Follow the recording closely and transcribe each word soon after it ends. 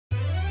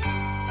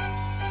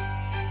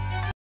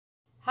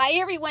Hi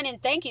everyone,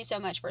 and thank you so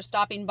much for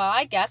stopping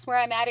by. Guess where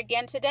I'm at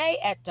again today?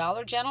 At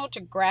Dollar General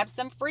to grab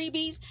some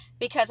freebies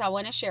because I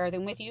want to share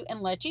them with you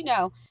and let you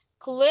know.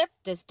 Clip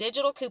this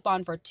digital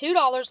coupon for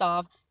 $2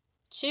 off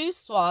 2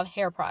 Suave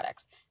hair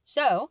products.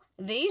 So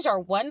these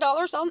are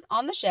 $1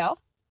 on the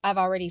shelf. I've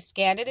already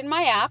scanned it in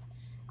my app.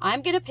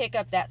 I'm going to pick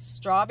up that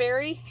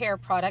strawberry hair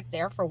product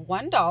there for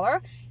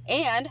 $1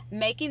 and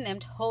making them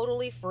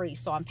totally free.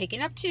 So I'm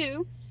picking up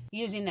 2.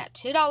 Using that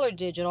 $2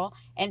 digital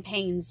and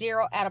paying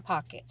 0 out of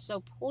pocket. So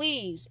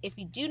please, if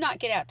you do not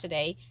get out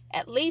today,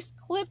 at least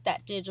clip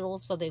that digital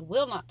so they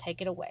will not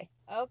take it away.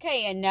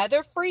 Okay,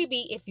 another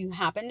freebie if you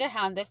happen to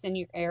have this in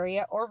your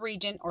area or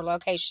region or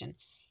location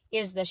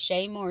is the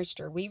Shea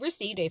Moisture. We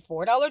received a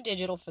 $4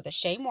 digital for the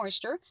Shea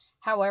Moisture.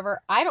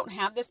 However, I don't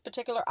have this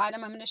particular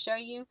item I'm going to show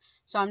you,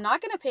 so I'm not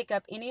going to pick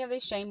up any of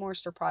the Shea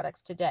Moisture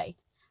products today.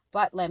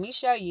 But let me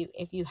show you,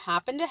 if you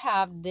happen to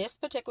have this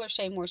particular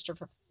Shea Moisture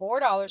for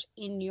 $4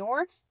 in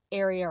your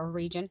area or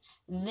region,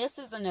 this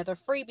is another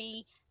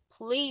freebie.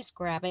 Please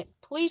grab it.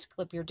 Please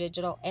clip your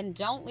digital and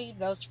don't leave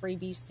those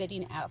freebies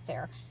sitting out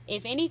there.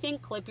 If anything,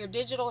 clip your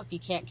digital if you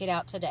can't get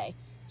out today.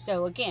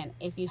 So again,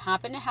 if you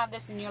happen to have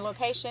this in your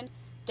location,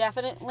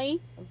 definitely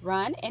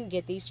run and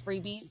get these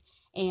freebies.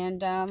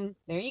 And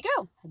there you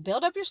go.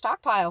 Build up your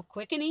stockpile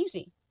quick and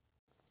easy.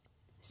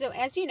 So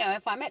as you know,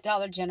 if I'm at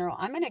Dollar General,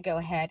 I'm going to go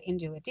ahead and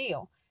do a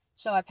deal.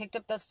 So I picked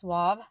up the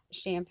Suave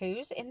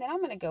shampoos, and then I'm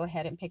going to go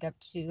ahead and pick up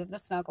 2 of the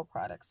Snuggle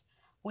products.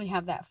 We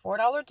have that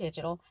 $4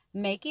 digital,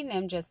 making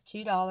them just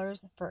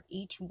 $2 for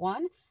each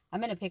one. I'm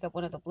going to pick up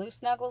one of the blue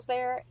Snuggles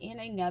there and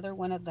another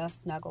one of the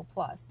Snuggle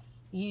Plus,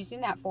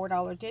 using that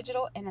 $4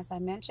 digital, and as I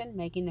mentioned,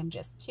 making them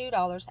just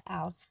 $2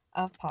 out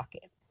of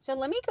pocket. So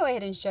let me go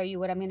ahead and show you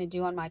what I'm going to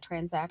do on my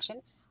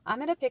transaction. I'm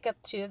going to pick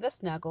up 2 of the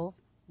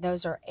Snuggles.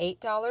 Those are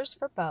 $8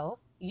 for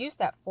both. Use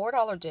that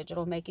 $4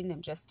 digital, making them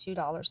just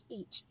 $2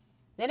 each.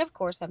 Then, of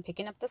course, I'm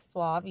picking up the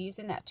Suave,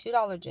 using that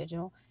 $2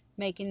 digital,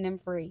 making them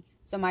free.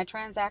 So my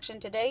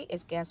transaction today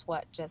is, guess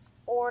what,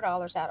 just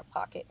 $4 out of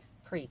pocket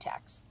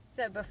pre-tax.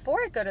 So before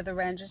I go to the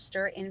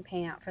register and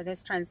pay out for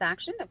this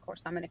transaction, of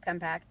course, I'm going to come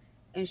back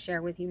and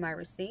share with you my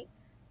receipt.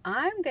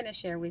 I'm going to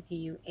share with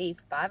you a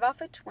 5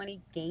 off of 20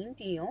 gain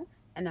deal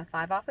and a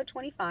 5 off of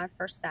 25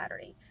 for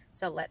Saturday.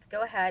 So let's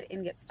go ahead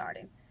and get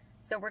started.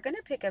 So we're going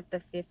to pick up the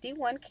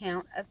 51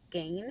 count of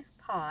Gain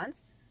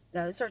pods.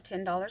 Those are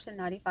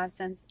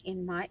 $10.95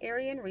 in my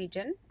area and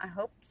region. I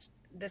hope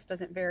this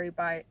doesn't vary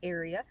by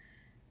area.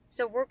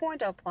 So we're going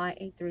to apply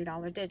a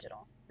 $3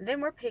 digital. Then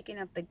we're picking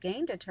up the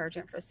Gain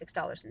detergent for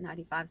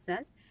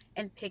 $6.95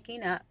 and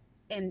picking up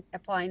and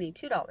applying a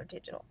 $2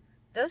 digital.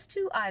 Those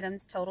 2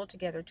 items total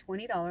together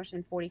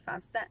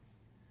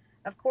 $20.45.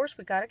 Of course,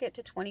 we got to get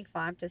to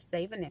 25 to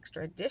save an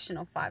extra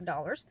additional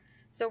 $5.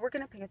 So we're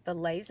going to pick up the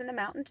Lay's and the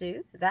Mountain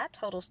Dew. That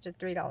totals to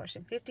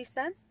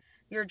 $3.50.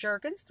 Your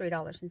Jergens,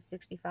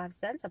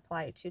 $3.65.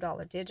 Apply a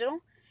 $2 digital.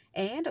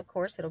 And, of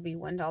course, it'll be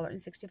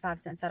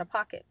 $1.65 out of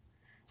pocket.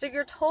 So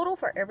your total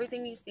for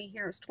everything you see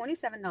here is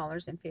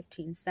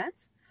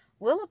 $27.15.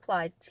 We'll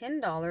apply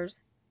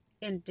 $10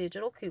 in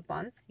digital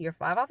coupons. Your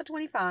 5 off of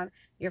 25,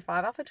 your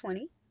 5 off of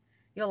 20.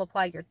 You'll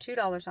apply your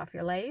 $2 off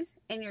your Lay's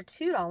and your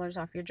 $2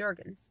 off your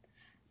Jergens.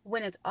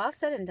 When it's all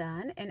said and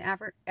done, and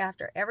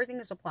after everything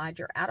is applied,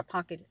 your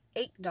out-of-pocket is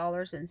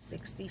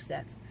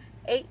 $8.60.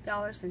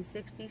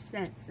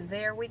 $8.60.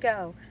 There we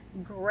go.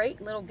 Great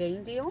little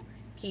gain deal.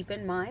 Keep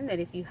in mind that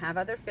if you have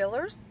other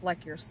fillers,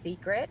 like your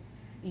Secret,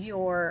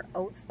 your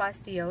Old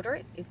Spice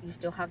deodorant, if you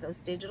still have those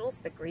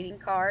digitals, the greeting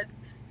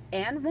cards,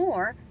 and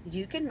more,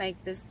 you can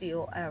make this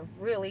deal a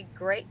really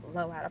great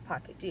low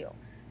out-of-pocket deal.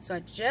 So I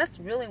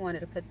just really wanted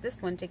to put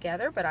this one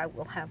together, but I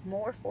will have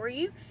more for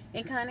you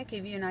and kind of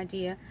give you an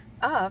idea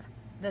of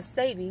the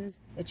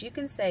savings that you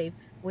can save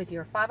with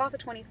your 5 off of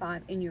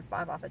 25 and your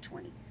 5 off of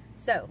 20.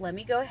 So let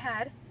me go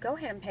ahead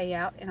and pay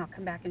out, and I'll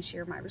come back and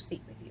share my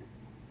receipt with you.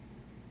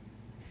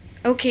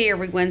 Okay,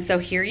 everyone, so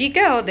here you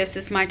go. This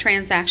is my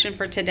transaction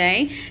for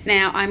today.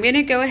 Now, I'm going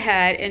to go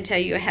ahead and tell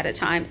you ahead of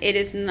time, it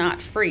is not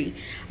free.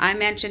 I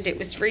mentioned it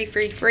was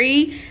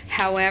free.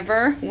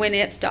 However, when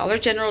it's Dollar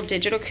General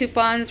digital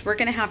coupons, we're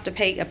going to have to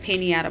pay a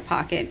penny out of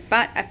pocket.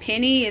 But a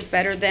penny is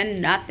better than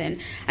nothing.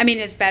 I mean,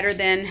 it's better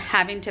than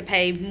having to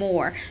pay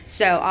more.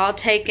 So I'll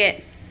take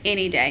it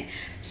any day.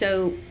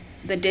 So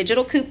the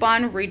digital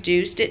coupon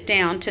reduced it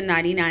down to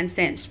 99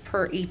 cents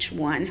per each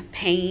one,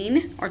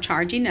 paying or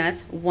charging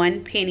us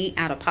 1 penny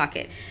out of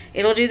pocket.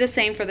 It'll do the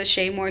same for the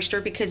Shea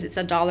Moisture because it's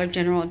a Dollar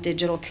General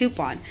digital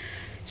coupon.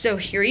 So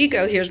here you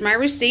go. Here's my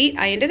receipt.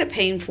 I ended up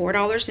paying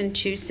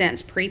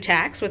 $4.02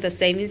 pre-tax with a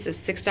savings of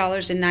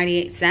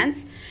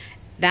 $6.98.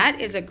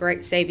 That is a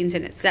great savings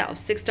in itself,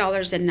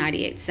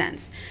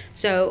 $6.98.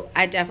 So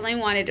I definitely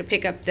wanted to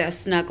pick up the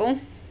Snuggle.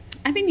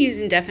 I've been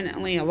using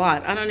definitely a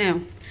lot. I don't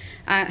know.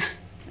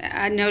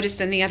 I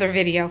noticed in the other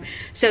video.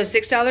 So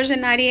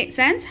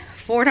 $6.98,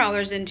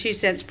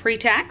 $4.02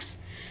 pre-tax,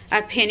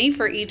 a penny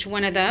for each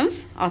one of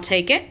those. I'll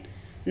take it.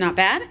 Not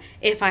bad.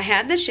 If I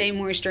had the Shea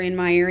Moisture in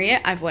my area,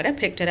 I would have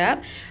picked it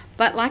up.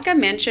 But like I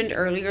mentioned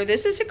earlier,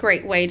 this is a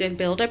great way to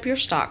build up your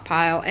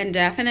stockpile and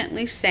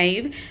definitely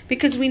save,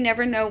 because we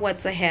never know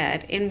what's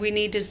ahead, and we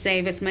need to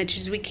save as much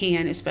as we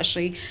can,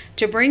 especially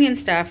to bring in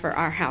stuff for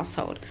our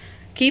household.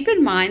 Keep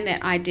in mind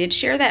that I did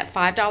share that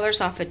 $5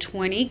 off a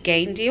 20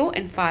 gain deal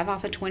and 5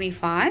 off a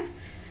 25.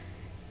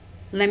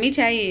 Let me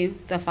tell you,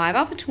 the 5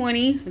 off a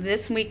 20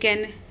 this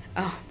weekend,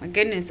 oh my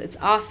goodness, it's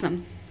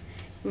awesome.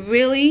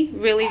 Really,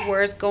 really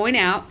worth going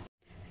out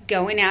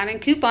and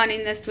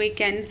couponing this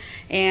weekend.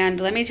 And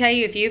let me tell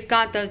you, if you've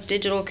got those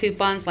digital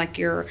coupons like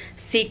your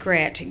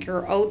Secret,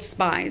 your Old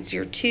Spice,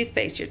 your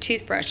toothpaste, your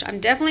toothbrush,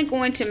 I'm definitely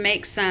going to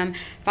make some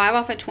 5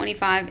 off of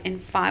 25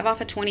 and 5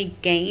 off of 20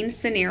 gain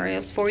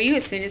scenarios for you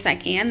as soon as I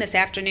can this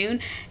afternoon,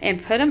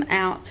 and put them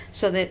out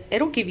so that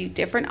it'll give you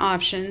different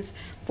options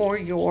for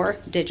your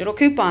digital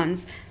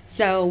coupons.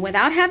 So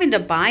without having to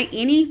buy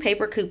any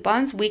paper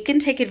coupons, we can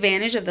take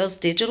advantage of those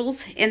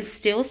digitals and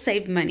still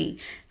save money.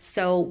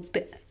 So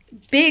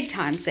big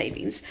time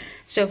savings.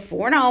 So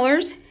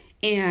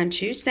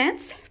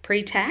 $4.02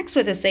 pre-tax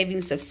with a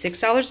savings of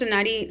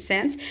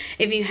 $6.98.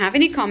 If you have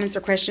any comments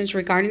or questions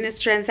regarding this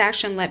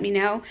transaction, let me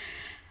know.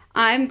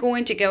 I'm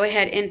going to go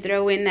ahead and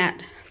throw in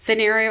that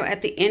scenario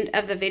at the end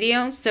of the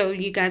video. So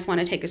you guys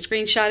want to take a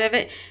screenshot of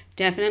it,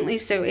 definitely,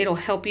 so it'll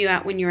help you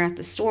out when you're at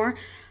the store.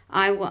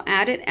 I will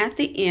add it at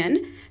the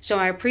end. So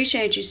I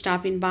appreciate you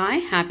stopping by.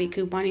 Happy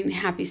couponing,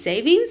 happy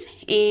savings.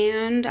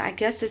 And I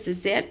guess this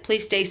is it.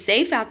 Please stay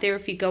safe out there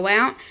if you go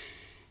out.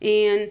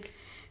 And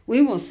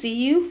we will see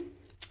you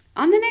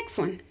on the next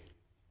one.